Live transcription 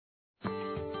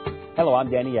Hello,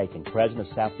 I'm Danny Aiken, President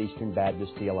of Southeastern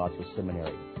Baptist Theological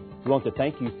Seminary. We want to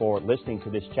thank you for listening to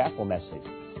this chapel message.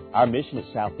 Our mission at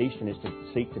Southeastern is to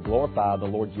seek to glorify the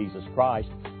Lord Jesus Christ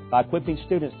by equipping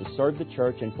students to serve the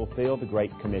church and fulfill the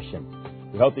Great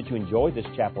Commission. We hope that you enjoy this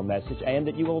chapel message and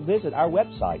that you will visit our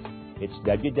website. It's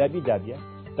www.sebts.edu.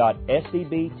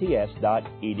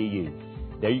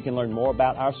 There you can learn more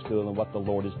about our school and what the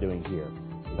Lord is doing here.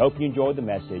 We hope you enjoyed the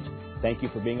message. Thank you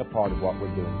for being a part of what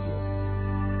we're doing here.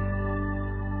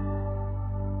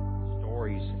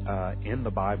 In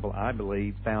the Bible, I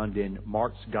believe, found in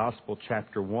Mark's Gospel,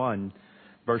 chapter 1,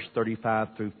 verse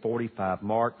 35 through 45.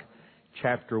 Mark,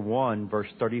 chapter 1, verse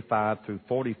 35 through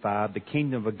 45. The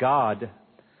kingdom of God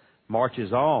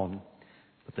marches on,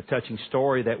 but the touching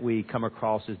story that we come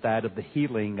across is that of the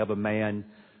healing of a man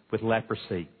with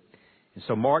leprosy. And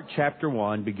so Mark chapter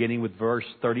 1, beginning with verse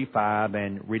 35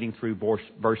 and reading through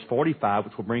verse 45,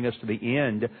 which will bring us to the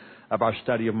end of our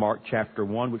study of Mark chapter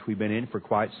 1, which we've been in for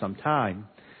quite some time.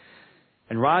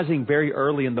 And rising very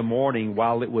early in the morning,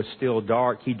 while it was still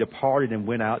dark, he departed and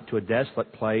went out to a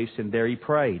desolate place, and there he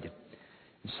prayed.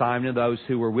 And Simon and those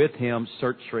who were with him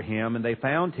searched for him, and they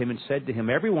found him and said to him,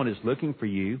 "Everyone is looking for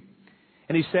you."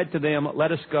 And he said to them,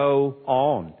 "Let us go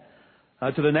on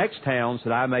to the next towns,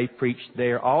 that I may preach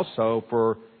there also,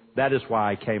 for that is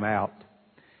why I came out."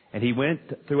 And he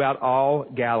went throughout all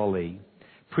Galilee,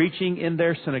 preaching in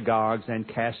their synagogues and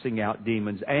casting out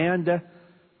demons. And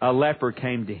a leper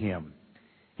came to him,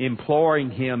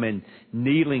 imploring him, and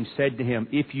kneeling said to him,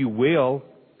 "If you will,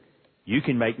 you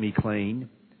can make me clean."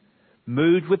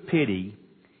 Moved with pity,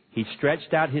 he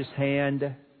stretched out his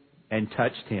hand and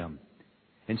touched him,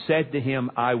 and said to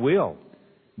him, "I will,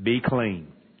 be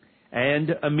clean."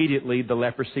 And immediately the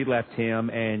leprosy left him,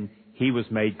 and he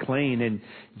was made clean. And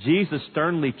Jesus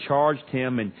sternly charged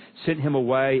him and sent him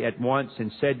away at once,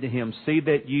 and said to him, "See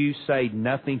that you say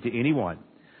nothing to anyone,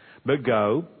 but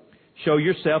go, show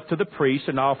yourself to the priest,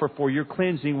 and offer for your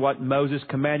cleansing what Moses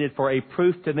commanded for a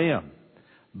proof to them."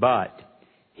 But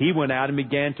he went out and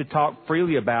began to talk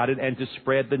freely about it and to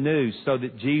spread the news, so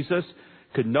that Jesus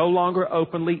could no longer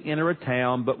openly enter a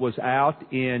town, but was out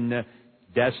in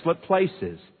desolate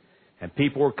places, and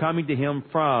people were coming to him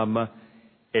from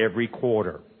every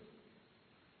quarter.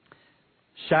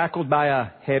 Shackled by a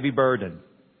heavy burden,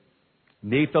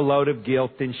 'neath a load of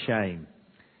guilt and shame,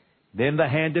 then the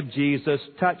hand of Jesus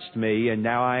touched me, and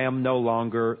now I am no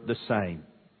longer the same.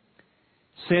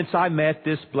 Since I met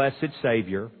this blessed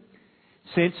Savior,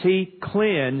 since He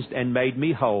cleansed and made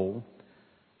me whole,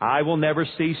 I will never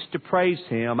cease to praise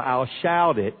Him. I'll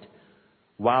shout it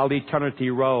while eternity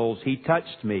rolls. He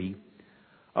touched me.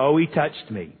 Oh, He touched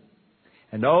me.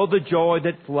 And oh, the joy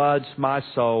that floods my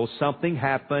soul. Something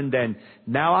happened, and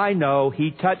now I know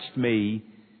He touched me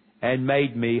and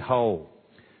made me whole.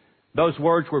 Those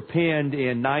words were penned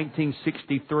in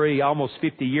 1963, almost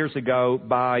 50 years ago,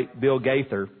 by Bill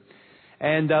Gaither.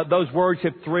 And those words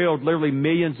have thrilled literally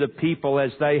millions of people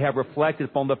as they have reflected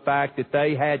upon the fact that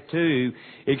they had too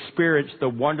experienced the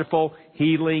wonderful,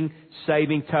 healing,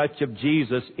 saving touch of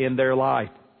Jesus in their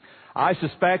life. I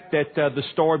suspect that the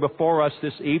story before us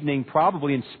this evening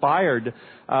probably inspired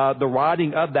the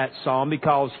writing of that psalm,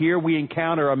 because here we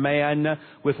encounter a man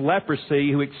with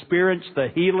leprosy who experienced the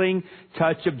healing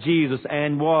touch of Jesus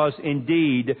and was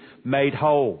indeed made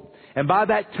whole. And by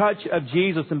that touch of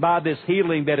Jesus and by this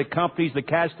healing that accompanies the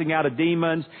casting out of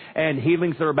demons and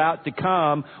healings that are about to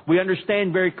come, we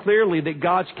understand very clearly that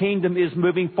God's kingdom is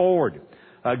moving forward.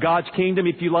 God's kingdom,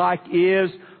 if you like, is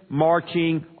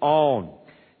marching on.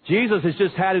 Jesus has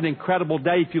just had an incredible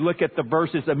day. If you look at the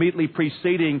verses immediately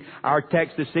preceding our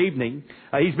text this evening,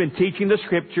 He's been teaching the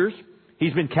Scriptures.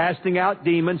 He's been casting out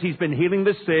demons. He's been healing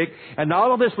the sick. And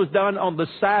all of this was done on the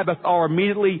Sabbath or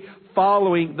immediately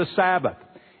following the Sabbath.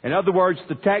 In other words,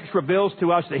 the text reveals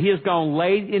to us that He has gone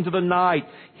late into the night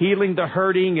healing the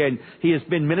hurting, and He has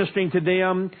been ministering to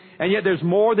them. And yet there's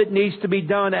more that needs to be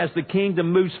done as the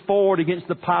kingdom moves forward against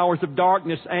the powers of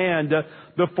darkness and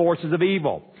the forces of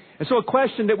evil. And so a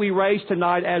question that we raise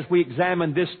tonight as we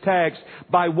examine this text,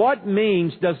 by what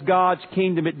means does God's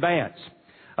kingdom advance?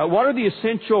 What are the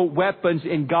essential weapons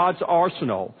in God's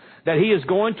arsenal that He is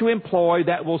going to employ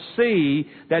that will see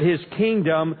that His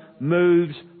kingdom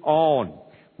moves on?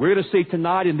 We're going to see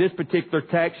tonight in this particular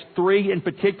text 3 in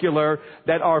particular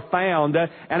that are found.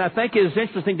 And I think it is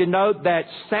interesting to note that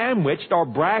sandwiched or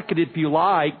bracketed, if you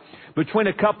like, between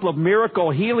a couple of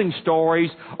miracle healing stories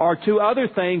are 2 other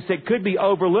things that could be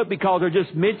overlooked because they're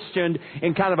just mentioned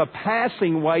in kind of a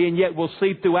passing way, and yet we'll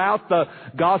see throughout the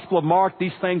Gospel of Mark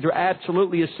these things are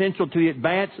absolutely essential to the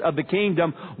advance of the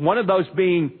kingdom. One of those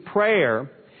being prayer,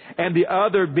 and the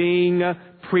other being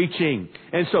preaching.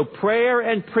 And so prayer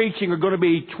and preaching are going to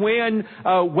be twin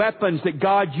weapons that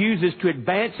God uses to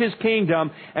advance His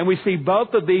kingdom. And we see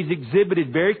both of these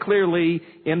exhibited very clearly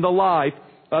in the life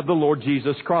of the Lord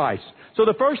Jesus Christ. So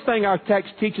the first thing our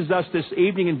text teaches us this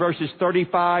evening in verses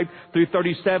 35 through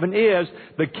 37 is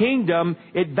the kingdom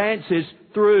advances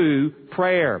through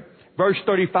prayer. Verse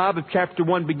 35 of chapter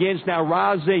 1 begins, now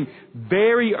rising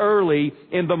very early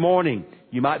in the morning.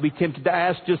 You might be tempted to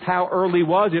ask, just how early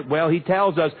was it? Well, he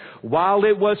tells us, while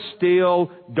it was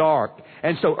still dark.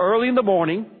 And so early in the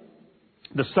morning,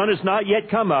 the sun has not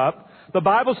yet come up. The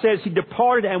Bible says he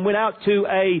departed and went out to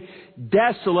a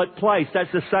desolate place.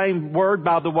 That's the same word,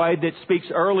 by the way, that speaks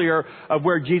earlier of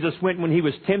where Jesus went when He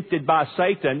was tempted by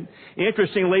Satan.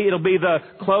 Interestingly, it'll be the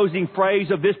closing phrase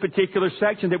of this particular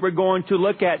section that we're going to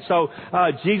look at. So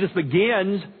Jesus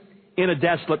begins in a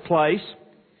desolate place,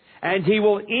 and He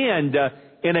will end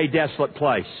in a desolate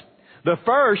place. The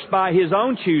first by His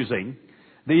own choosing,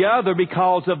 the other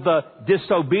because of the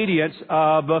disobedience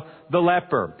of the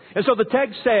leper. And so the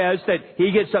text says that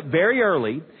he gets up very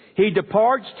early, he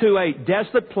departs to a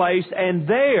desolate place, and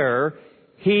there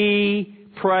he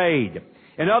prayed.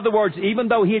 In other words, even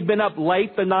though he had been up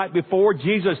late the night before,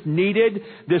 Jesus needed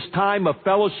this time of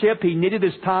fellowship. He needed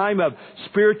this time of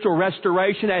spiritual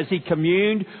restoration as he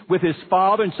communed with his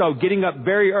Father. And so getting up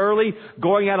very early,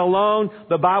 going out alone,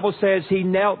 the Bible says he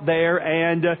knelt there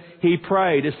and he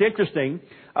prayed. It's interesting.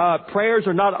 Prayers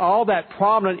are not all that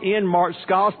prominent in Mark's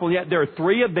Gospel, and yet there are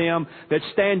three of them that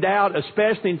stand out,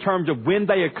 especially in terms of when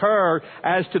they occur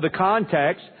as to the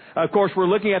context. Of course, we're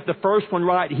looking at the first one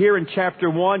right here in chapter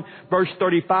 1, verse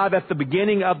 35, at the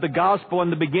beginning of the Gospel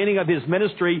and the beginning of His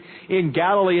ministry in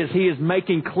Galilee, as He is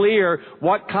making clear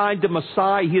what kind of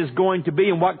Messiah He is going to be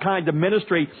and what kind of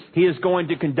ministry He is going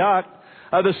to conduct.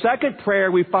 The second prayer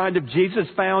we find of Jesus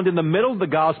found in the middle of the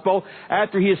Gospel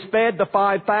after He has fed the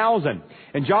 5,000.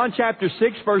 And John chapter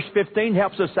 6 verse 15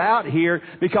 helps us out here,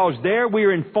 because there we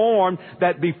are informed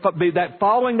that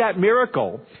following that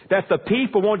miracle, that the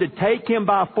people wanted to take Him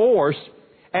by force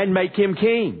and make Him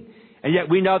king. And yet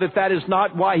we know that that is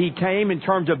not why He came in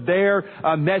terms of their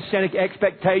messianic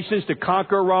expectations to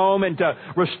conquer Rome and to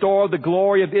restore the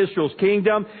glory of Israel's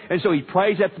kingdom. And so He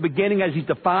prays at the beginning as He's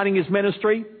defining His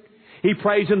ministry. He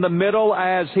prays in the middle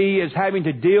as He is having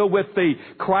to deal with the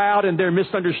crowd and their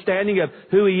misunderstanding of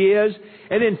who He is.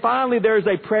 And then finally there's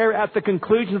a prayer at the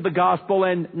conclusion of the Gospel,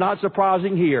 and not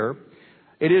surprising here,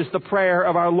 it is the prayer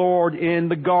of our Lord in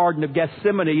the Garden of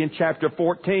Gethsemane in chapter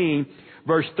 14,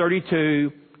 verse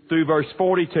 32 through verse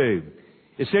 42.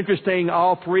 It's interesting,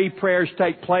 all three prayers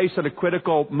take place at a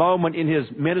critical moment in His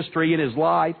ministry, in His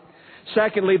life.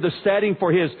 Secondly, the setting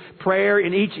for His prayer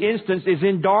in each instance is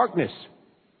in darkness.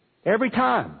 Every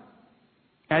time.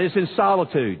 And it's in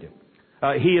solitude.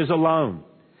 He is alone.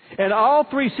 And all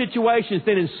three situations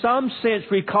then in some sense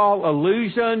recall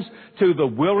allusions to the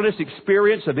wilderness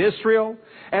experience of Israel.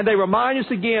 And they remind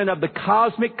us again of the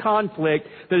cosmic conflict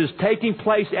that is taking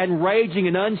place and raging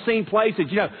in unseen places.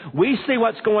 You know, we see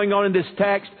what's going on in this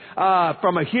text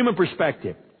from a human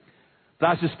perspective.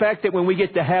 But I suspect that when we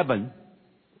get to heaven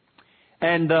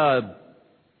and the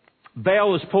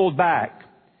veil is pulled back,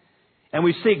 and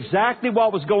we see exactly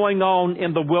what was going on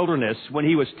in the wilderness when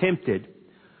He was tempted,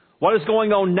 what is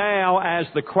going on now as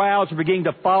the crowds are beginning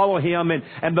to follow Him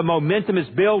and the momentum is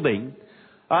building,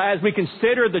 as we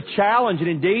consider the challenge and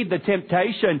indeed the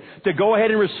temptation to go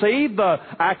ahead and receive the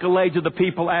accolades of the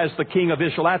people as the King of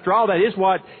Israel. After all, that is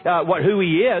who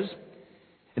He is.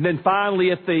 And then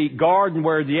finally at the garden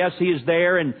where, yes, He is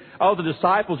there and all the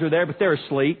disciples are there, but they're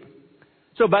asleep.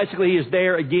 So basically He is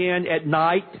there again at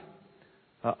night,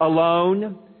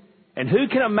 alone. And who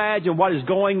can imagine what is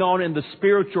going on in the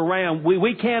spiritual realm?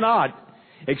 We cannot,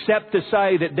 except to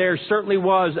say that there certainly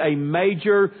was a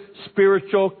major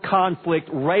spiritual conflict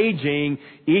raging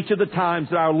each of the times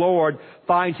that our Lord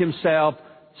finds Himself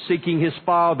seeking His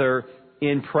Father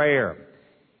in prayer.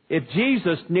 If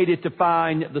Jesus needed to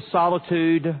find the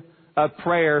solitude of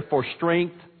prayer for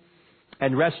strength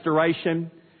and restoration,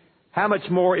 how much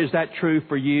more is that true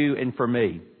for you and for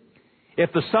me?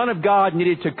 If the Son of God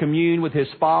needed to commune with His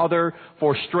Father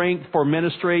for strength, for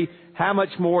ministry, how much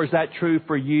more is that true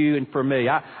for you and for me?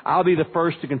 I'll be the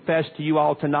first to confess to you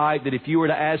all tonight that if you were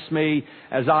to ask me,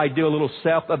 as I do a little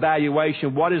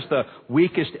self-evaluation, what is the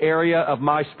weakest area of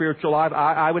my spiritual life,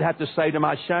 I would have to say to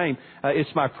my shame, it's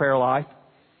my prayer life.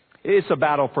 It's a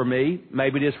battle for me.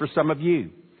 Maybe it is for some of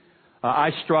you.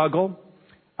 I struggle.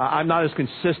 I'm not as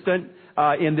consistent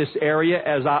in this area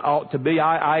as I ought to be.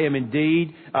 I am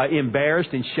indeed embarrassed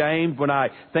and shamed when I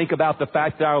think about the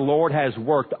fact that our Lord has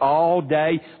worked all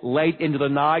day, late into the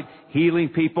night, healing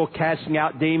people, casting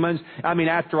out demons. I mean,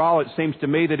 after all, it seems to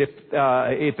me that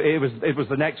if it was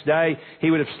the next day,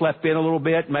 He would have slept in a little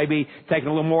bit, maybe taken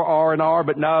a little more R&R,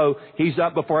 but no, He's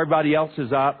up before everybody else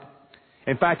is up.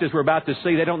 In fact, as we're about to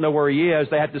see, they don't know where He is.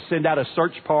 They have to send out a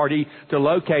search party to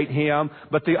locate Him.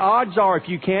 But the odds are, if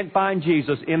you can't find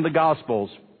Jesus in the Gospels,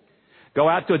 go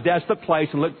out to a desolate place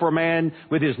and look for a man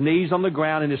with his knees on the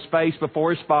ground and his face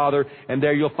before his Father, and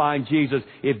there you'll find Jesus.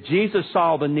 If Jesus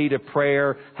saw the need of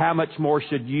prayer, how much more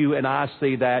should you and I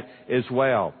see that as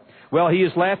well? Well, He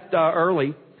has left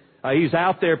early. He's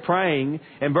out there praying,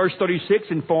 and verse 36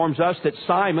 informs us that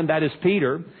Simon, that is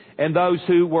Peter, and those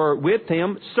who were with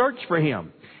him searched for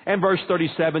Him. And verse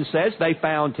 37 says, they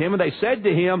found Him, and they said to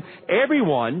Him,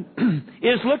 everyone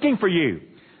is looking for you.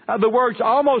 The words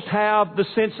almost have the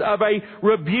sense of a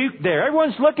rebuke there.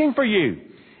 Everyone's looking for you.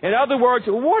 In other words,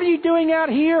 what are you doing out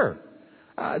here?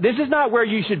 This is not where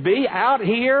you should be, out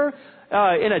here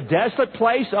in a desolate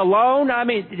place alone. I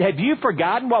mean, have you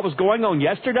forgotten what was going on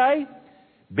yesterday?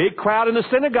 Big crowd in the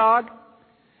synagogue.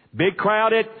 Big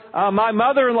crowd at my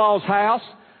mother-in-law's house.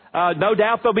 No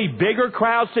doubt there'll be bigger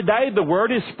crowds today. The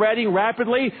word is spreading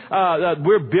rapidly.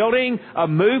 We're building a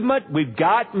movement. We've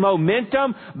got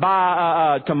momentum.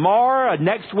 By tomorrow,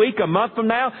 next week, a month from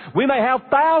now, we may have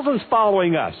thousands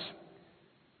following us.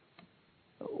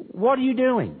 What are you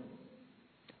doing?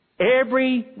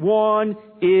 Everyone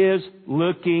is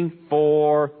looking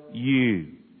for you.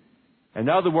 In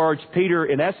other words, Peter,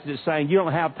 in essence, is saying, you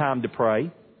don't have time to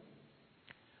pray.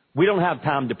 We don't have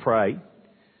time to pray.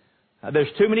 There's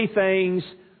too many things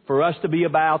for us to be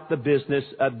about the business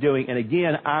of doing. And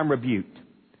again, I'm rebuked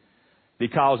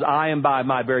because I am by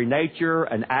my very nature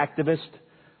an activist.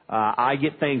 I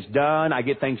get things done. I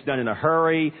get things done in a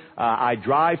hurry. I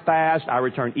drive fast. I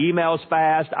return emails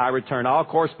fast. I return all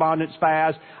correspondence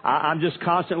fast. I'm just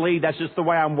constantly, that's just the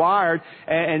way I'm wired.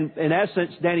 And in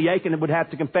essence, Danny Aiken would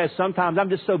have to confess, sometimes I'm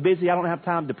just so busy I don't have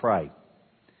time to pray.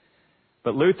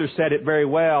 But Luther said it very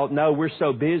well. No, we're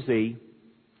so busy,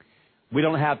 we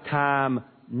don't have time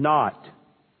not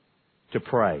to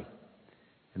pray.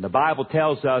 And the Bible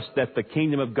tells us that the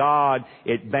kingdom of God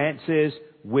advances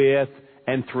with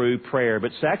and through prayer.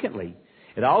 But secondly,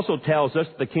 it also tells us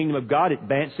the kingdom of God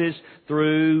advances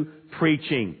through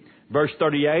preaching. Verse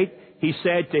 38, He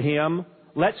said to him,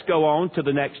 let's go on to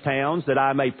the next towns that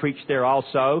I may preach there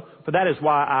also, for that is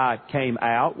why I came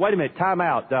out. Wait a minute, time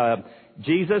out.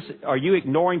 Jesus, are you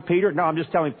ignoring Peter? No, I'm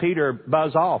just telling Peter,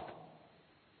 buzz off.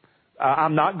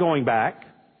 I'm not going back.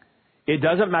 It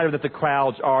doesn't matter that the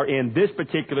crowds are in this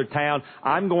particular town.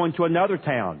 I'm going to another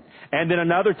town, and then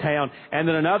another town, and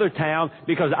then another town,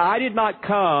 because I did not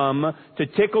come to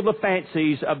tickle the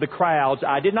fancies of the crowds.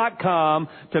 I did not come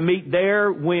to meet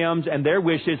their whims and their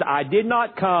wishes. I did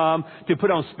not come to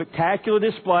put on spectacular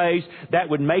displays that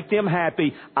would make them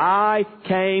happy. I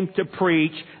came to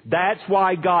preach. That's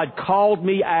why God called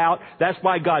me out. That's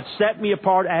why God set me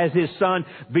apart as His Son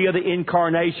via the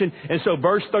incarnation. And so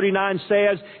verse 39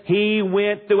 says, He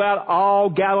went throughout all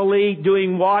Galilee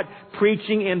doing what?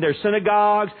 Preaching in their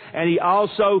synagogues. And He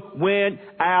also went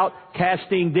out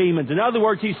casting demons. In other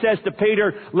words, He says to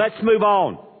Peter, let's move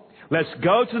on. Let's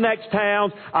go to the next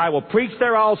town. I will preach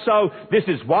there also. This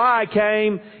is why I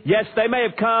came. Yes, they may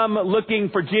have come looking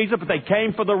for Jesus, but they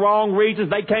came for the wrong reasons.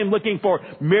 They came looking for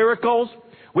miracles.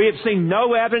 We have seen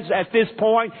no evidence at this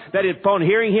point that upon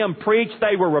hearing Him preach,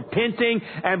 they were repenting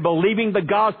and believing the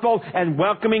gospel and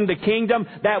welcoming the kingdom.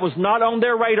 That was not on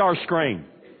their radar screen.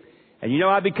 And you know,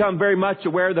 I've become very much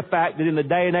aware of the fact that in the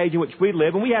day and age in which we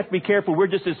live, and we have to be careful, we're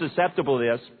just as susceptible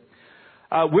to this,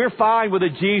 we're fine with a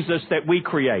Jesus that we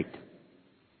create.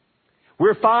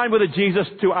 We're fine with a Jesus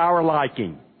to our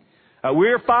liking.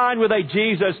 We're fine with a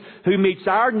Jesus who meets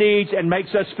our needs and makes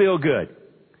us feel good.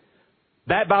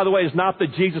 That, by the way, is not the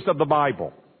Jesus of the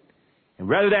Bible. And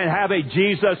rather than have a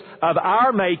Jesus of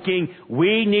our making,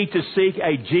 we need to seek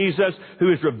a Jesus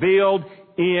who is revealed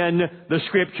in the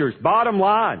Scriptures. Bottom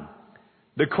line,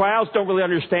 the crowds don't really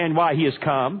understand why He has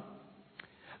come.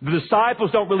 The disciples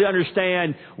don't really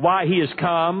understand why He has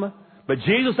come. But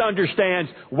Jesus understands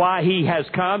why He has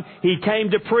come. He came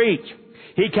to preach.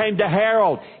 He came to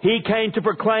herald. He came to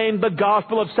proclaim the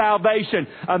gospel of salvation.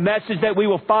 A message that we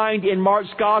will find in Mark's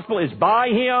gospel is by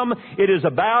Him. It is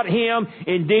about Him.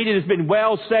 Indeed, it has been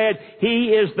well said, He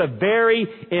is the very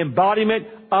embodiment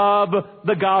of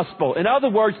the gospel. In other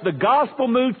words, the gospel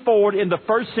moved forward in the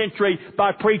first century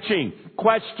by preaching.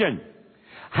 Question: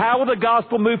 how will the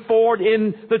gospel move forward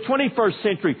in the 21st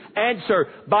century? Answer: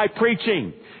 by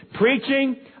preaching.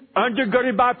 Preaching,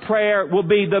 undergirded by prayer, will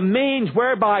be the means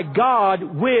whereby God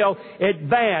will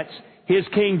advance His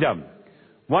kingdom.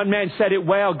 One man said it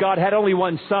well, God had only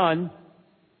one son,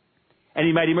 and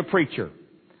He made him a preacher.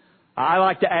 I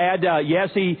like to add, yes,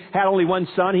 He had only one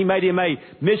son. He made him a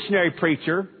missionary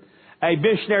preacher, a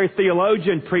missionary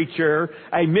theologian preacher,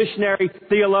 a missionary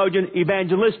theologian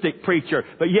evangelistic preacher.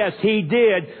 But yes, He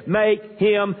did make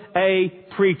him a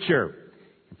preacher.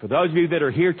 For those of you that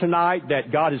are here tonight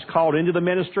that God has called into the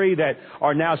ministry, that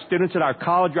are now students at our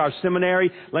college or our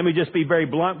seminary, let me just be very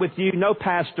blunt with you. No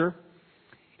pastor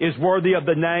is worthy of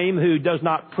the name who does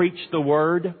not preach the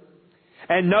Word.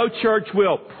 And no church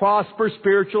will prosper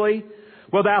spiritually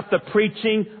without the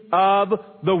preaching of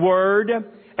the Word.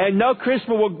 And no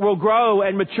Christian will grow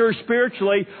and mature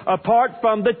spiritually apart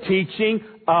from the teaching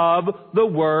of the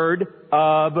Word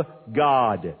of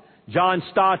God. John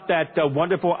Stott, that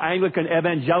wonderful Anglican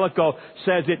evangelical,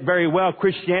 says it very well.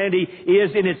 Christianity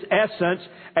is in its essence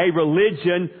a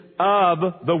religion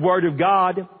of the Word of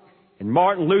God. And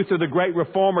Martin Luther, the great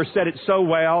reformer, said it so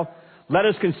well. Let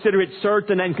us consider it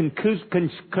certain and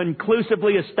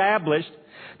conclusively established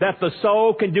that the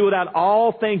soul can do without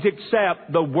all things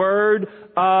except the Word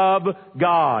of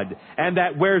God. And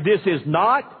that where this is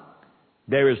not,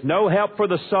 there is no help for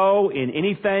the soul in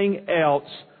anything else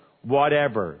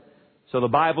whatever. So the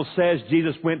Bible says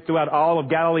Jesus went throughout all of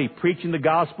Galilee preaching the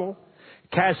gospel,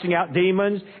 casting out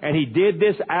demons, and He did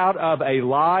this out of a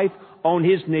life on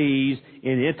His knees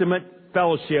in intimate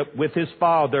fellowship with His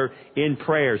Father in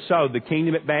prayer. So the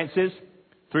kingdom advances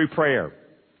through prayer.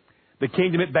 The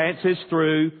kingdom advances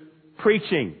through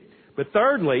preaching. But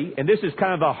thirdly, and this is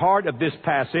kind of the heart of this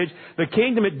passage, the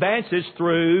kingdom advances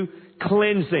through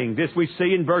cleansing. This we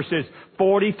see in verses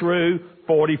 40 through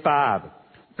 45.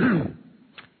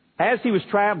 As He was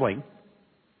traveling,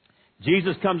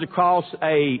 Jesus comes across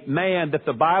a man that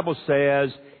the Bible says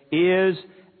is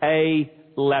a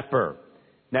leper.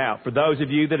 Now, for those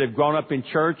of you that have grown up in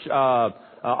church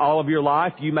all of your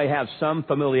life, you may have some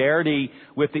familiarity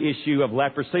with the issue of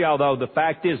leprosy, although the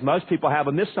fact is most people have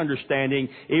a misunderstanding,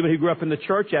 even who grew up in the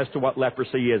church, as to what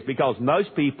leprosy is. Because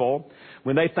most people,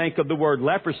 when they think of the word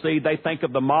leprosy, they think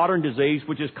of the modern disease,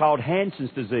 which is called Hansen's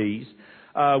disease,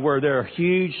 where there are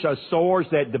huge sores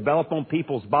that develop on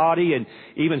people's body, and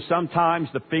even sometimes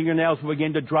the fingernails will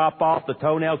begin to drop off, the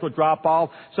toenails will drop off.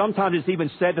 Sometimes it's even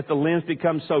said that the limbs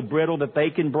become so brittle that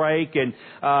they can break, and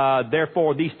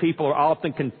therefore these people are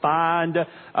often confined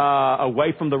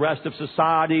away from the rest of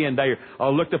society, and they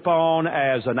are looked upon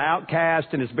as an outcast,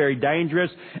 and it's very dangerous.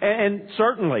 And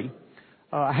certainly,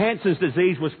 Hansen's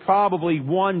disease was probably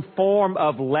one form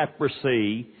of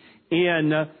leprosy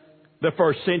in the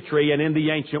first century and in the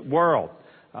ancient world.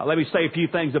 Let me say a few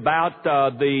things about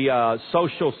the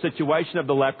social situation of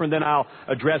the leper, and then I'll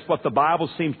address what the Bible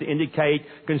seems to indicate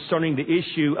concerning the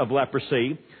issue of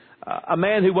leprosy. A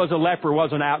man who was a leper was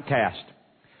an outcast.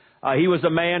 He was a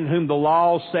man whom the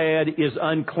law said is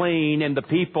unclean, and the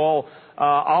people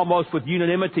almost with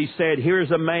unanimity said, here's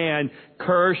a man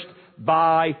cursed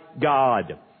by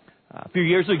God. A few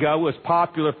years ago, it was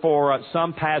popular for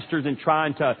some pastors in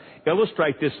trying to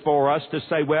illustrate this for us to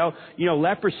say, well, you know,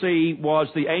 leprosy was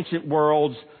the ancient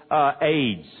world's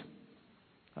AIDS.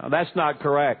 That's not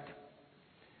correct.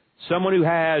 Someone who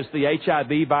has the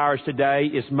HIV virus today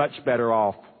is much better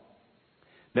off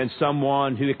than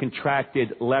someone who had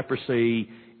contracted leprosy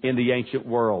in the ancient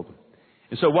world.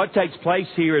 And so what takes place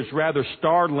here is rather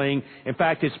startling. In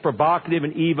fact, it's provocative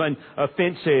and even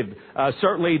offensive.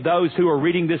 Certainly those who are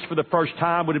reading this for the first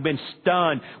time would have been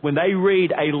stunned. When they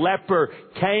read a leper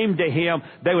came to him,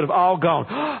 they would have all gone,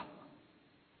 oh,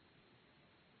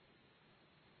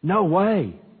 no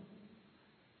way.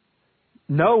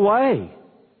 No way.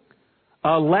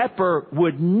 A leper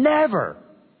would never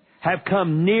have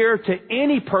come near to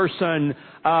any person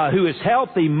who is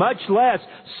healthy, much less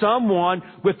someone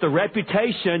with the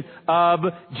reputation of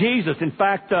Jesus. In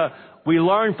fact, we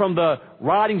learn from the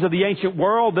writings of the ancient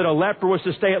world that a leper was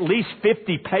to stay at least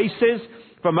 50 paces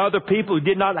from other people who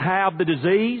did not have the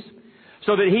disease,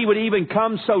 so that he would even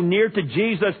come so near to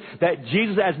Jesus that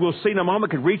Jesus, as we'll see in a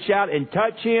moment, could reach out and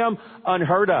touch him.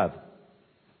 Unheard of.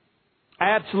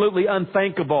 Absolutely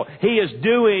unthinkable. He is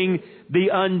doing the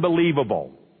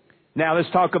unbelievable. Now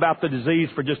let's talk about the disease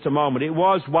for just a moment. It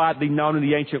was widely known in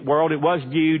the ancient world. It was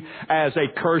viewed as a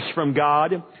curse from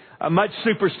God. Much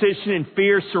superstition and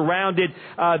fear surrounded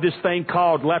this thing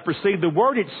called leprosy. The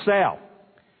word itself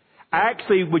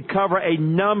actually would cover a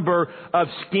number of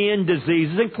skin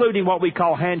diseases, including what we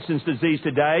call Hansen's disease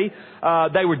today.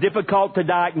 They were difficult to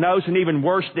diagnose and even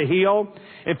worse to heal.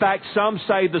 In fact, some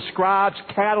say the scribes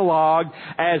cataloged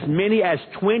as many as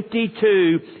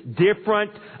 22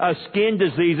 different skin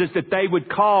diseases that they would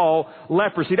call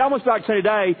leprosy. It almost like saying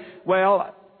today,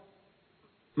 well,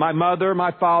 my mother,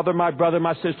 my father, my brother,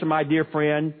 my sister, my dear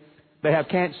friend, they have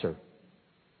cancer.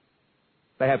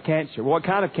 They have cancer. What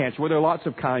kind of cancer? Well, there are lots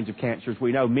of kinds of cancers.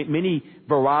 We know many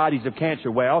varieties of cancer.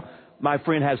 Well, my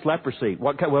friend has leprosy.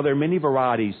 Well, there are many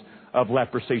varieties of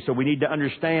leprosy. So we need to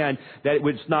understand that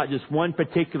it's not just one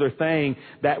particular thing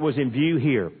that was in view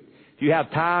here. If you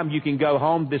have time, you can go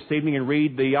home this evening and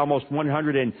read the almost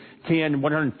 110,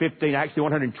 115, actually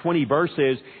 120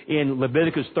 verses in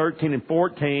Leviticus 13 and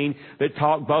 14 that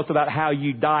talk both about how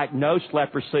you diagnose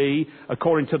leprosy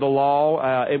according to the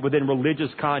law within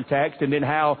religious context, and then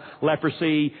how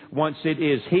leprosy, once it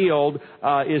is healed,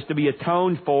 is to be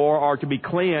atoned for or to be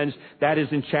cleansed. That is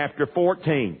in chapter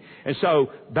 14. And so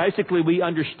basically we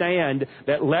understand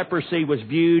that leprosy was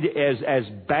viewed as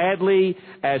badly,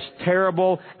 as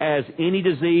terrible as any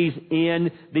disease in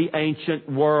the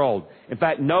ancient world. In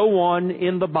fact, no one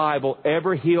in the Bible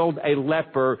ever healed a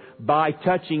leper by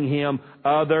touching him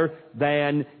other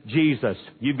than Jesus.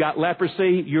 You've got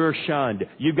leprosy, you're shunned.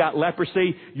 You've got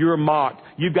leprosy, you're mocked.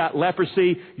 You've got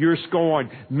leprosy, you're scorned.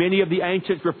 Many of the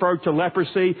ancients referred to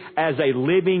leprosy as a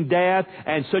living death,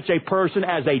 and such a person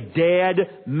as a dead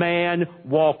man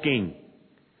walking.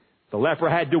 The leper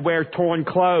had to wear torn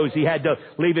clothes. He had to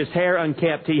leave his hair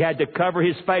unkempt. He had to cover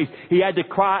his face. He had to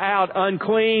cry out,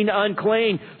 unclean,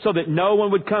 unclean, so that no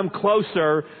one would come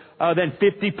closer than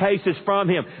 50 paces from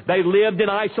him. They lived in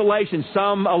isolation,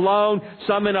 some alone,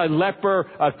 some in a leper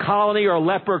colony or a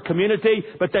leper community,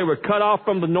 but they were cut off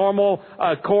from the normal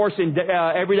course in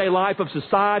everyday life of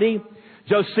society.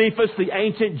 Josephus, the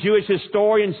ancient Jewish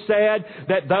historian, said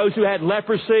that those who had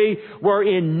leprosy were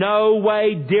in no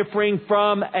way differing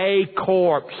from a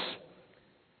corpse.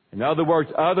 In other words,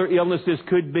 other illnesses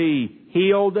could be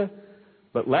healed,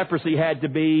 but leprosy had to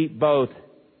be both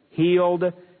healed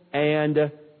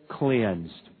and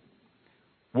cleansed.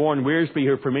 Warren Wiersbe,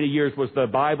 who for many years was the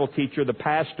Bible teacher, the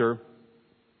pastor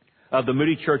of the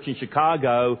Moody Church in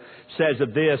Chicago, says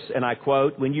of this, and I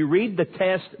quote, "When you read the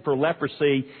test for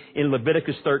leprosy in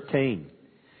Leviticus 13,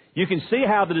 you can see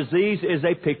how the disease is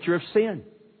a picture of sin.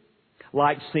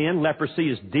 Like sin, leprosy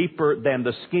is deeper than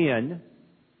the skin.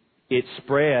 It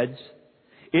spreads.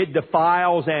 It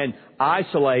defiles and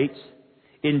isolates.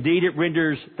 Indeed, it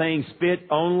renders things fit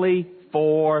only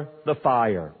for the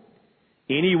fire.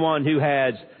 Anyone who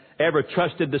has ever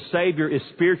trusted the Savior is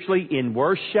spiritually in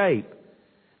worse shape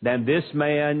than this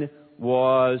man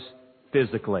was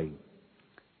physically."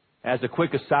 As a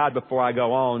quick aside before I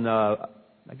go on,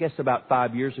 I guess about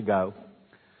 5 years ago,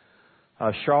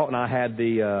 Charlotte and I had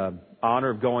the honor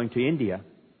of going to India,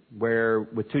 where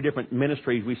with two different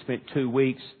ministries we spent 2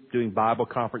 weeks doing Bible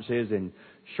conferences, and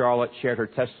Charlotte shared her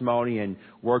testimony and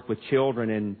worked with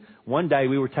children. And one day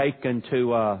we were taken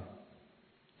to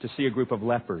see a group of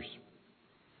lepers.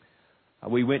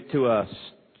 We went to a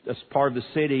part of the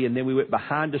city, and then we went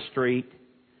behind a street,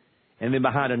 and then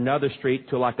behind another street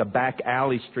to like a back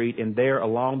alley street, and there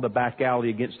along the back alley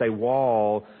against a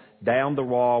wall, down the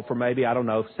wall for maybe,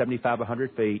 75,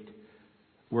 100 feet,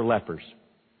 were lepers.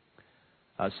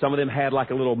 Some of them had like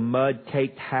a little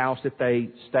mud-caked house that they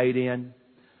stayed in.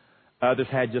 Others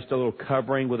had just a little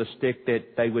covering with a stick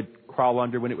that they would crawl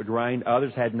under when it would rain.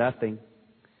 Others had nothing.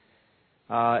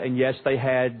 And yes, they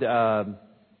had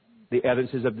the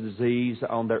evidences of the disease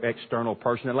on their external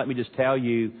person. And let me just tell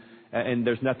you, and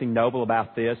there's nothing noble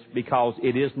about this, because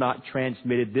it is not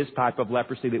transmitted. This type of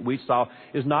leprosy that we saw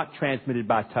is not transmitted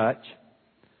by touch.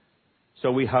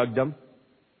 So we hugged them.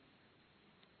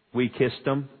 We kissed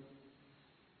them.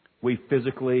 We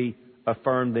physically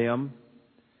affirmed them.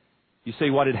 You see,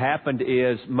 what had happened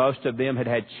is most of them had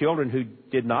had children who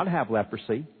did not have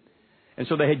leprosy. And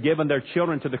so they had given their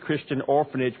children to the Christian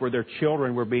orphanage, where their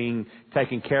children were being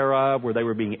taken care of, where they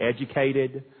were being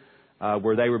educated,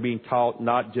 where they were being taught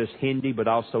not just Hindi but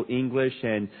also English,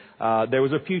 and there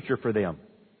was a future for them.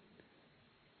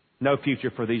 No future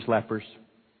for these lepers.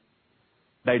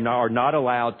 They are not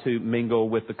allowed to mingle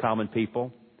with the common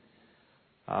people.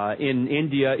 In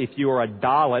India, if you are a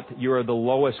Dalit, you are the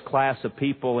lowest class of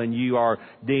people, and you are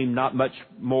deemed not much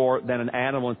more than an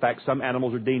animal. In fact, some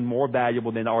animals are deemed more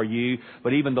valuable than are you.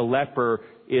 But even the leper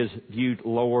is viewed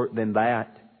lower than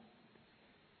that.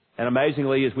 And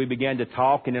amazingly, as we began to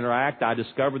talk and interact, I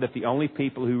discovered that the only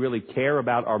people who really care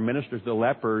about our ministers, the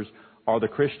lepers, are the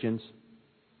Christians.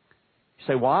 You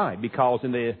say, why? Because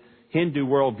in the Hindu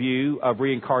worldview of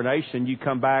reincarnation, you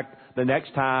come back the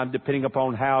next time depending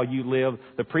upon how you live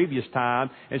the previous time.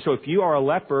 And so if you are a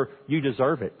leper, you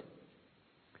deserve it.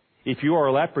 If you are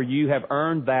a leper, you have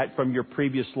earned that from your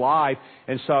previous life.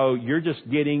 And so you're just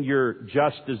getting your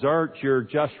just desert, your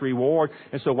just reward.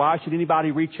 And so why should anybody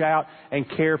reach out and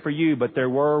care for you? But there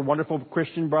were wonderful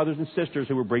Christian brothers and sisters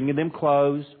who were bringing them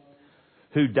clothes,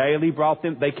 who daily brought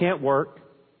them. They can't work.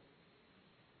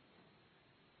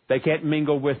 They can't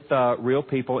mingle with real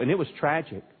people. And it was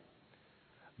tragic.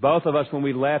 Both of us, when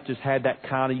we left, just had that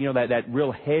kind of, that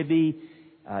real heavy,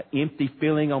 empty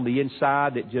feeling on the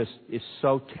inside that just is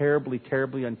so terribly,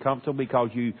 terribly uncomfortable because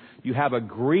you have a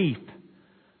grief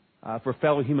for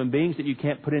fellow human beings that you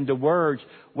can't put into words.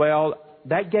 Well,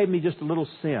 that gave me just a little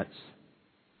sense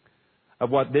of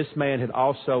what this man had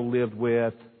also lived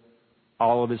with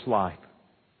all of his life,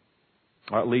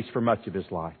 or at least for much of his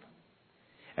life.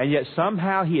 And yet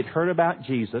somehow he had heard about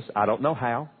Jesus. I don't know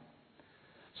how.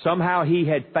 Somehow he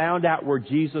had found out where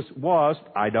Jesus was.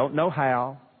 I don't know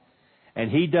how.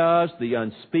 And he does the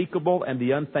unspeakable and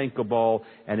the unthinkable.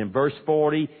 And in verse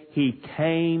 40, he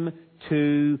came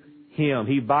to him.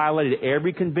 He violated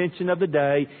every convention of the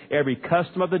day, every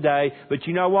custom of the day. But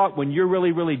you know what? When you're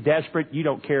really, really desperate, you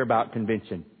don't care about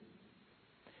convention.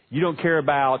 You don't care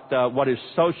about what is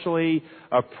socially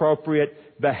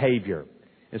appropriate behavior.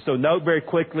 And so note very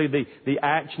quickly the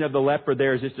action of the leper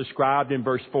there as it's described in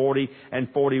verse 40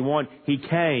 and 41. He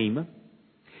came.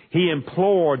 He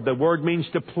implored. The word means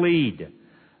to plead,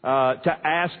 to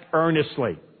ask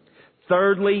earnestly.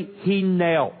 Thirdly, he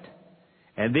knelt.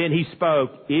 And then he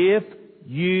spoke, if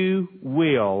you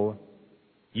will,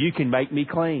 you can make me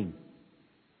clean.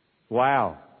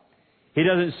 Wow. He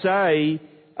doesn't say,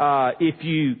 if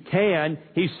you can.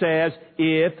 He says,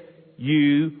 if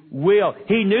you will.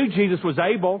 He knew Jesus was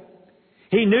able.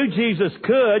 He knew Jesus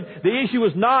could. The issue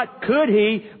was not could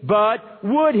he, but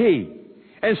would he.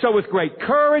 And so with great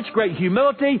courage, great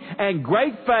humility, and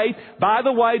great faith, by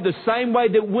the way, the same way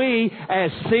that we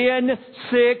as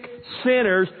sin-sick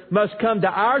sinners must come to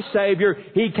our Savior,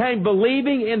 He came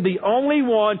believing in the only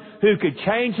one who could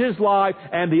change his life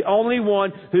and the only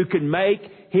one who could make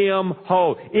him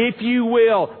whole. If you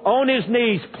will, on his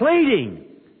knees, pleading,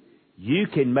 you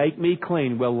can make me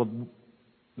clean. Well,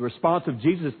 the response of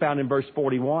Jesus is found in verse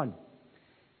 41.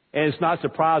 And it's not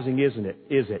surprising, isn't it?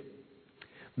 Is it?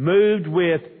 Moved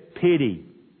with pity,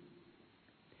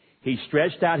 he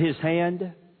stretched out his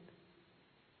hand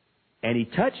and he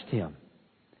touched him.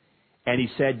 And he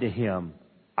said to him,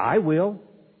 I will,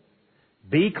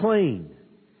 be clean.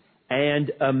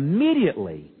 And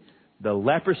immediately the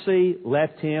leprosy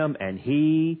left him and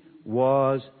he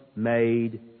was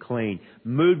made clean.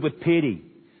 Moved with pity.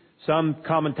 Some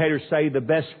commentators say the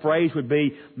best phrase would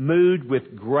be moved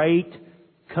with great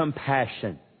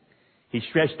compassion. He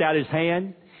stretched out his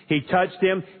hand. He touched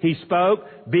him. He spoke,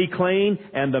 be clean,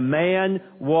 and the man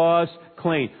was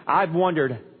clean. I've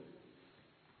wondered,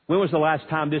 when was the last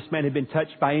time this man had been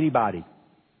touched by anybody?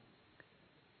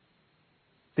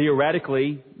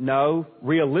 Theoretically, no.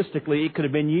 Realistically, it could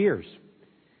have been years.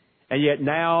 And yet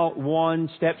now one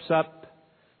steps up,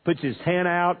 puts his hand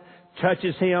out,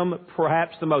 touches him,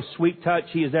 perhaps the most sweet touch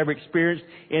he has ever experienced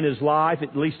in his life,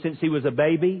 at least since he was a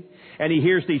baby. And he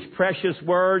hears these precious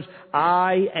words,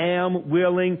 I am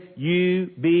willing, you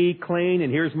be clean.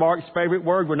 And here's Mark's favorite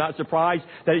word. We're not surprised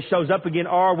that it shows up again,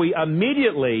 are we?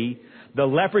 Immediately, the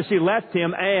leprosy left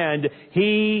him and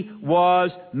he was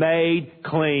made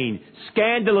clean.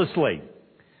 Scandalously,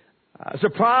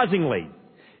 surprisingly,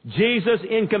 Jesus,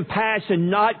 in compassion,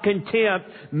 not contempt,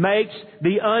 makes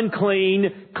the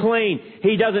unclean clean.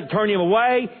 He doesn't turn him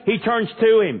away. He turns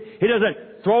to him. He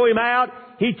doesn't throw him out.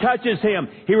 He touches him.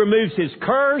 He removes his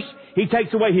curse. He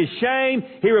takes away his shame.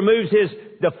 He removes his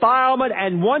defilement.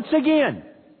 And once again,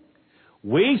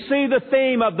 we see the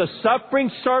theme of the suffering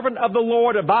servant of the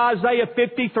Lord of Isaiah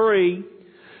 53,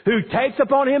 who takes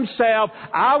upon himself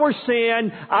our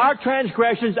sin, our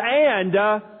transgressions, and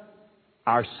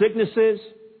our sicknesses,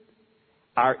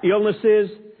 our illnesses,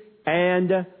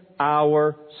 and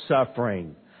our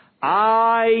suffering.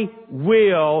 I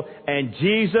will, and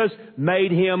Jesus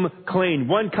made him clean.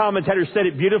 One commentator said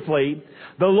it beautifully.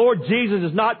 The Lord Jesus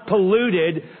is not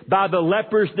polluted by the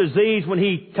leper's disease when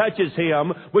he touches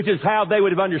him, which is how they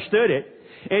would have understood it.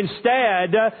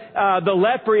 Instead, the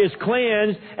leper is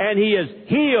cleansed and he is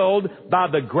healed by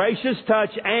the gracious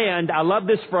touch and, I love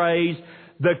this phrase,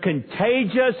 the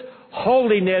contagious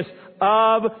holiness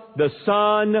of the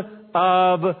Son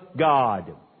of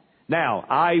God. Now,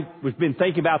 I've been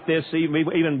thinking about this,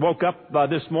 even woke up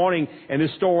this morning, and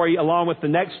this story, along with the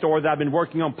next story that I've been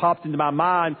working on, popped into my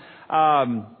mind.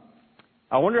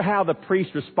 I wonder how the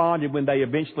priest responded when they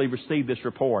eventually received this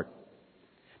report.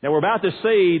 Now we're about to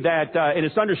see that, and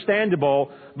it's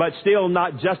understandable, but still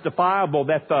not justifiable,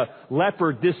 that the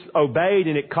leper disobeyed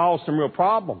and it caused some real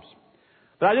problems.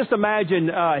 But I just imagine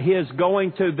his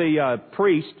going to the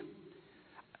priest.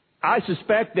 I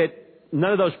suspect that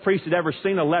none of those priests had ever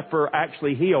seen a leper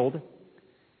actually healed.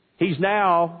 He's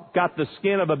now got the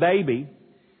skin of a baby,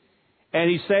 and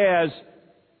he says,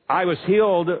 I was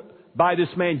healed by this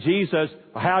man Jesus.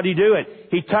 How did he do it?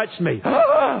 He touched me.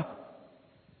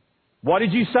 What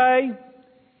did you say?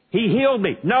 He healed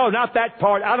me. No, not that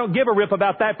part. I don't give a rip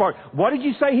about that part. What did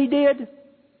you say he did?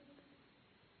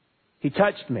 He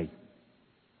touched me.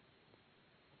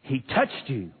 He touched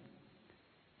you.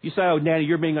 You say, oh, Nanny,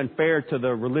 you're being unfair to the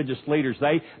religious leaders.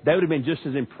 They would have been just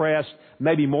as impressed,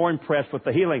 maybe more impressed with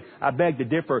the healing. I beg to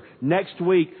differ. Next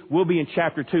week, we'll be in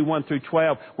chapter 2, 1 through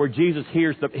 12, where Jesus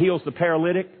heals the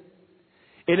paralytic.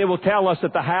 And it will tell us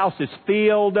that the house is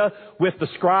filled with the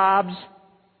scribes.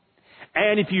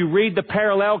 And if you read the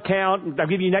parallel count, I'll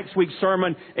give you next week's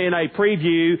sermon in a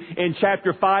preview, in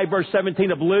chapter 5, verse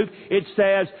 17 of Luke, it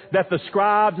says that the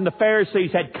scribes and the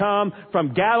Pharisees had come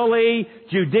from Galilee,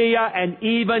 Judea, and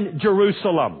even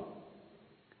Jerusalem.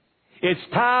 It's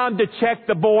time to check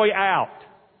the boy out.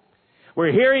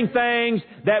 We're hearing things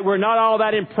that we're not all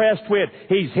that impressed with.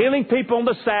 He's healing people on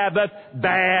the Sabbath,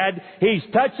 bad. He's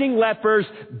touching lepers,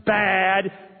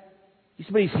 bad. You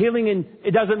see, but he's healing and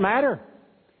it doesn't matter.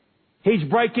 He's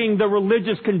breaking the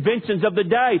religious conventions of the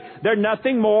day. They're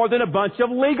nothing more than a bunch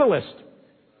of legalists.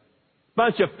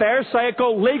 Bunch of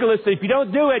pharisaical legalists. If you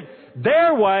don't do it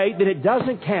their way, then it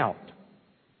doesn't count.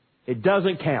 It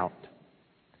doesn't count.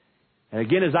 And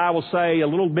again, as I will say a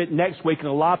little bit next week and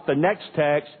a lot the next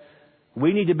text,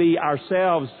 we need to be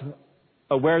ourselves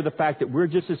aware of the fact that we're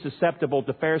just as susceptible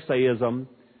to Pharisaism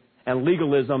and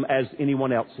legalism as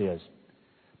anyone else is.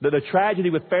 The tragedy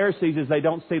with Pharisees is they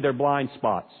don't see their blind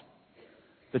spots.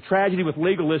 The tragedy with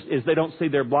legalists is they don't see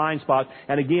their blind spots.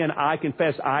 And again, I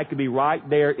confess I could be right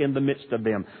there in the midst of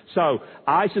them. So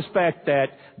I suspect that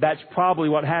that's probably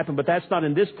what happened, but that's not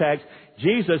in this text.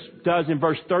 Jesus does in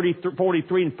verse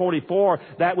 43 and 44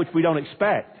 that which we don't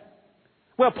expect.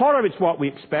 Well, part of it's what we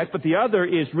expect, but the other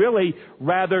is really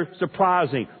rather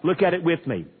surprising. Look at it with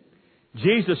me.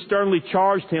 Jesus sternly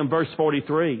charged him, verse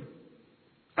 43,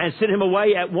 and sent him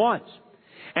away at once.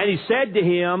 And he said to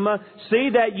him,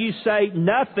 see that you say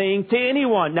nothing to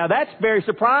anyone. Now that's very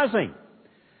surprising.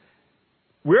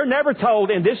 We're never told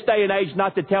in this day and age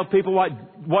not to tell people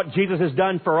what Jesus has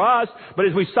done for us. But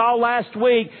as we saw last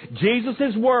week, Jesus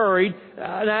is worried.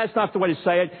 That's not the way to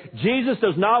say it. Jesus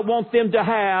does not want them to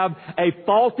have a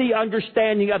faulty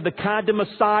understanding of the kind of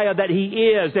Messiah that He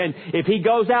is. And if He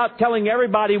goes out telling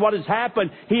everybody what has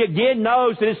happened, He again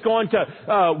knows that it's going to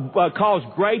cause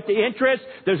great interest.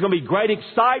 There's going to be great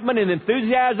excitement and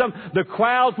enthusiasm. The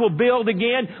crowds will build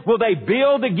again. Will they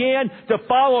build again to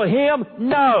follow Him?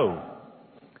 No.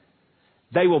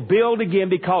 They will build again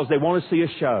because they want to see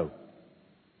a show.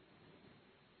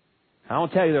 I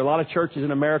want to tell you, there are a lot of churches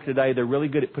in America today, they're really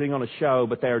good at putting on a show,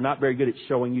 but they are not very good at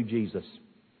showing you Jesus.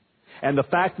 And the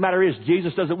fact of the matter is,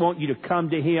 Jesus doesn't want you to come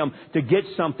to Him to get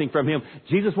something from Him.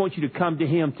 Jesus wants you to come to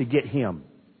Him to get Him.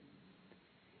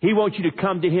 He wants you to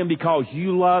come to Him because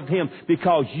you love Him,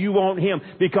 because you want Him,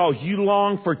 because you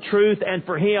long for truth and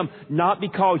for Him, not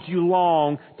because you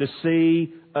long to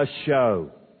see a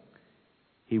show.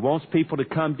 He wants people to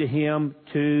come to Him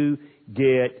to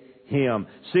get Him.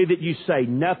 See that you say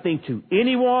nothing to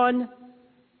anyone.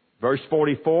 Verse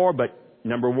 44, but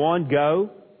number 1,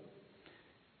 go.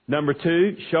 Number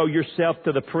 2, show yourself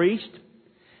to the priest.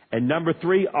 And number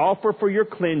 3, offer for your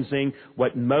cleansing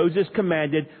what Moses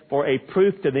commanded for a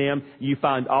proof to them. You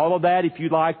find all of that, if you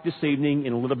like, this evening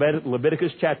in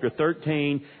Leviticus chapter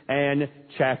 13 and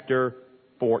chapter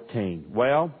 14.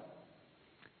 Well,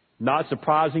 not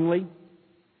surprisingly,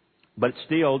 but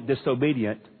still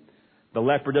disobedient, the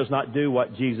leper does not do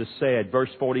what Jesus said. Verse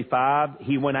 45,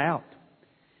 he went out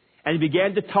and he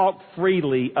began to talk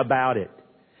freely about it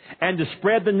and to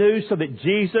spread the news so that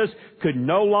Jesus could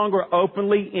no longer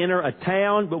openly enter a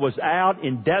town, but was out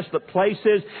in desolate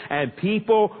places, and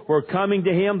people were coming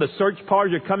to him. The search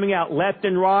parties are coming out left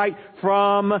and right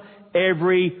from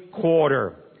every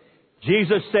quarter.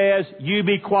 Jesus says, you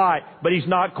be quiet, but he's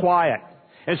not quiet.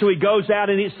 And so he goes out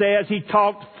and it says he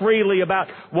talked freely about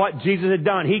what Jesus had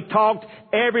done. He talked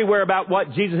everywhere about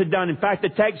what Jesus had done. In fact, the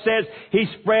text says he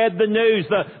spread the news.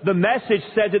 The message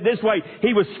says it this way.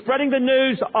 He was spreading the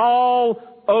news all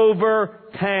over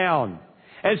town.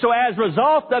 And so as a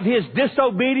result of his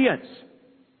disobedience,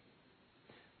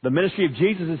 the ministry of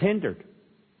Jesus is hindered.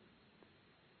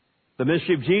 The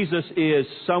ministry of Jesus is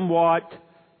somewhat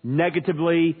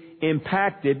negatively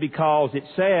impacted because it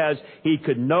says he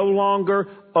could no longer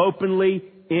openly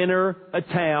enter a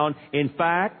town. In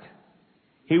fact,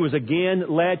 he was again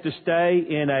led to stay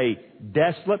in a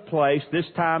desolate place, this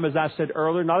time, as I said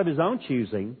earlier, not of his own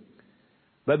choosing,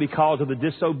 but because of the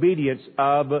disobedience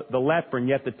of the leper. And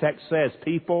yet the text says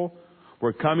people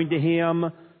were coming to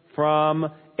him from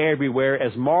everywhere,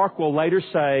 as Mark will later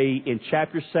say in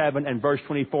chapter 7 and verse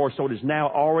 24. So it is now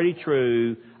already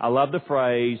true. I love the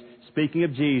phrase, speaking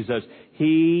of Jesus,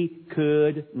 he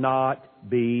could not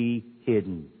be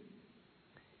hidden.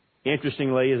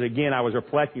 Interestingly, as again I was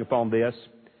reflecting upon this,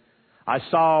 I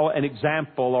saw an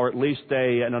example, or at least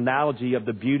an analogy of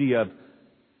the beauty of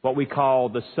what we call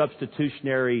the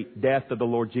substitutionary death of the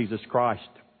Lord Jesus Christ.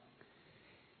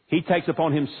 He takes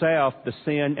upon himself the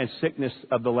sin and sickness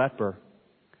of the leper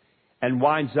and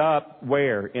winds up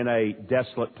where? In a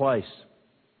desolate place,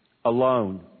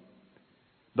 alone.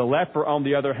 The leper, on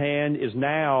the other hand, is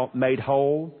now made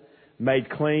whole, made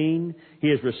clean. He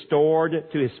is restored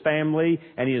to his family,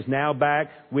 and he is now back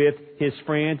with his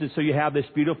friends. And so you have this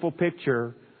beautiful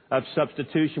picture of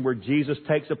substitution where Jesus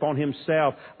takes upon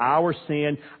himself our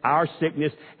sin, our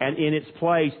sickness, and in its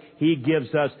place, he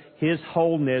gives us his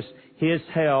wholeness, his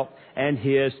help, and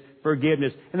his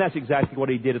forgiveness. And that's exactly what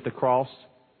he did at the cross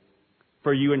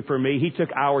for you and for me. He took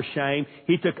our shame.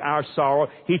 He took our sorrow.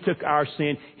 He took our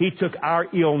sin. He took our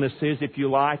illnesses, if you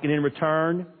like. And in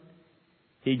return,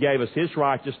 he gave us his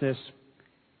righteousness.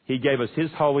 He gave us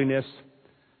his holiness.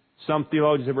 Some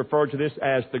theologians have referred to this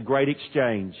as the great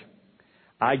exchange.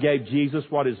 I gave Jesus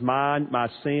what is mine, my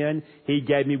sin. He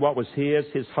gave me what was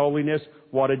his holiness.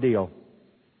 What a deal.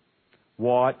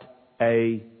 What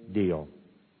a deal.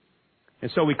 And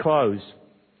so we close.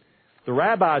 The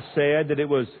rabbis said that it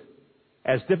was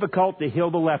as difficult to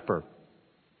heal the leper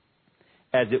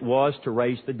as it was to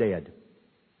raise the dead.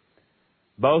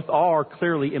 Both are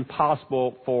clearly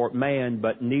impossible for man,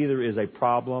 but neither is a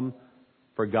problem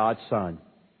for God's Son.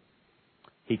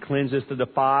 He cleanses the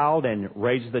defiled and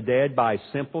raises the dead by a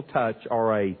simple touch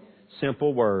or a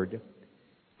simple word.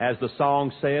 As the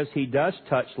song says, he does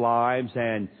touch lives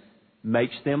and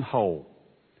makes them whole.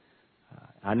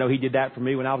 I know he did that for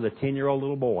me when I was a 10-year-old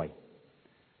little boy.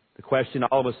 The question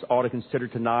all of us ought to consider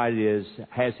tonight is,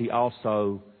 has he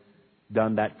also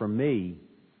done that for me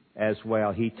as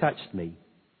well? He touched me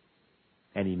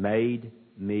and he made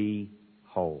me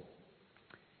whole.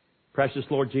 Precious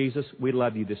Lord Jesus, we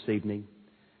love you this evening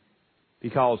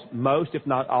because most, if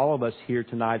not all of us here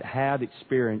tonight have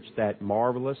experienced that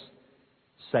marvelous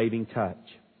saving touch.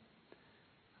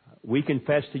 We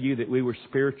confess to you that we were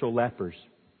spiritual lepers.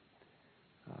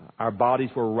 Our bodies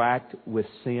were racked with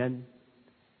sin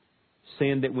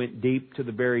that went deep to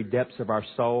the very depths of our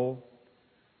soul.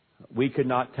 We could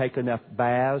not take enough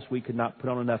baths. We could not put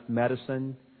on enough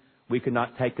medicine. We could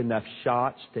not take enough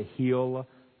shots to heal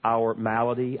our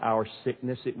malady, our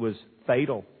sickness. It was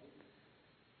fatal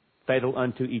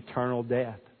unto eternal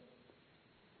death.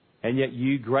 And yet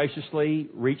you graciously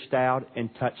reached out and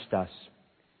touched us.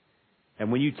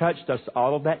 And when you touched us,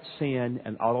 all of that sin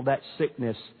and all of that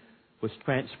sickness was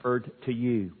transferred to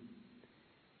you.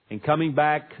 And coming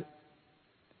back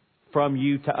from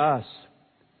you to us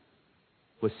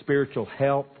with spiritual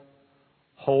health,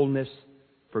 wholeness,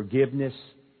 forgiveness,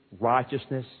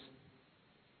 righteousness,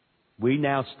 we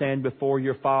now stand before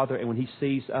your Father, and when He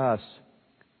sees us,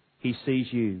 He sees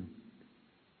you.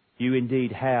 You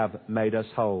indeed have made us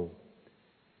whole.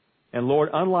 And Lord,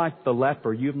 unlike the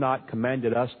leper, you have not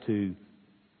commanded us to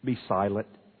be silent,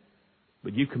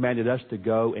 but you commanded us to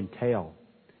go and tell.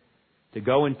 To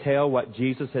go and tell what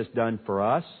Jesus has done for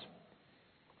us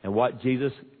and what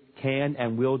Jesus can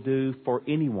and will do for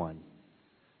anyone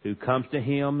who comes to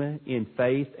Him in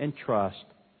faith and trust,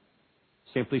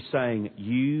 simply saying,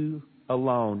 you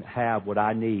alone have what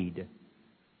I need.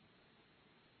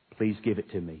 Please give it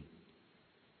to me.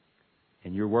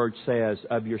 And your word says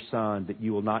of your Son that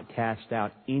you will not cast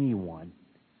out anyone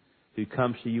who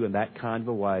comes to you in that kind of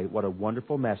a way. What a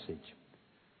wonderful message.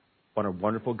 What a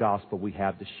wonderful gospel we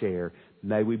have to share.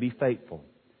 May we be faithful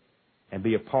and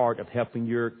be a part of helping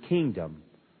your kingdom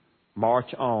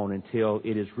march on until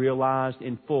it is realized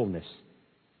in fullness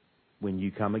when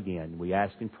you come again. We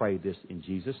ask and pray this in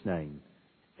Jesus' name.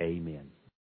 Amen.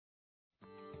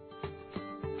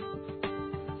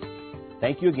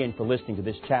 Thank you again for listening to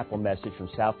this chapel message from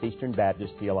Southeastern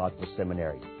Baptist Theological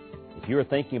Seminary. If you are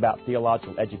thinking about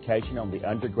theological education on the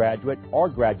undergraduate or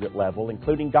graduate level,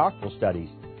 including doctoral studies,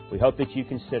 we hope that you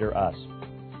consider us.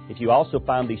 If you also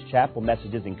find these chapel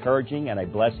messages encouraging and a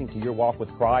blessing to your walk with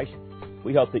Christ,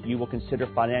 we hope that you will consider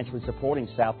financially supporting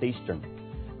Southeastern.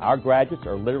 Our graduates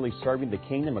are literally serving the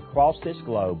kingdom across this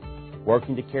globe,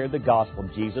 working to carry the gospel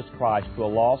of Jesus Christ to a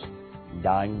lost and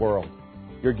dying world.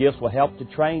 Your gifts will help to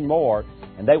train more,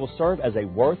 and they will serve as a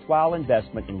worthwhile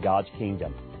investment in God's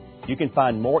kingdom. You can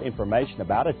find more information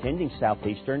about attending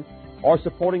Southeastern or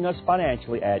supporting us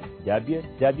financially at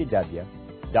www.sebts.edu.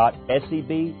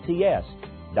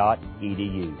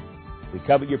 We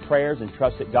covet your prayers and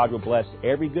trust that God will bless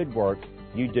every good work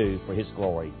you do for His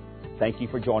glory. Thank you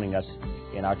for joining us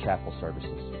in our chapel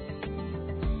services.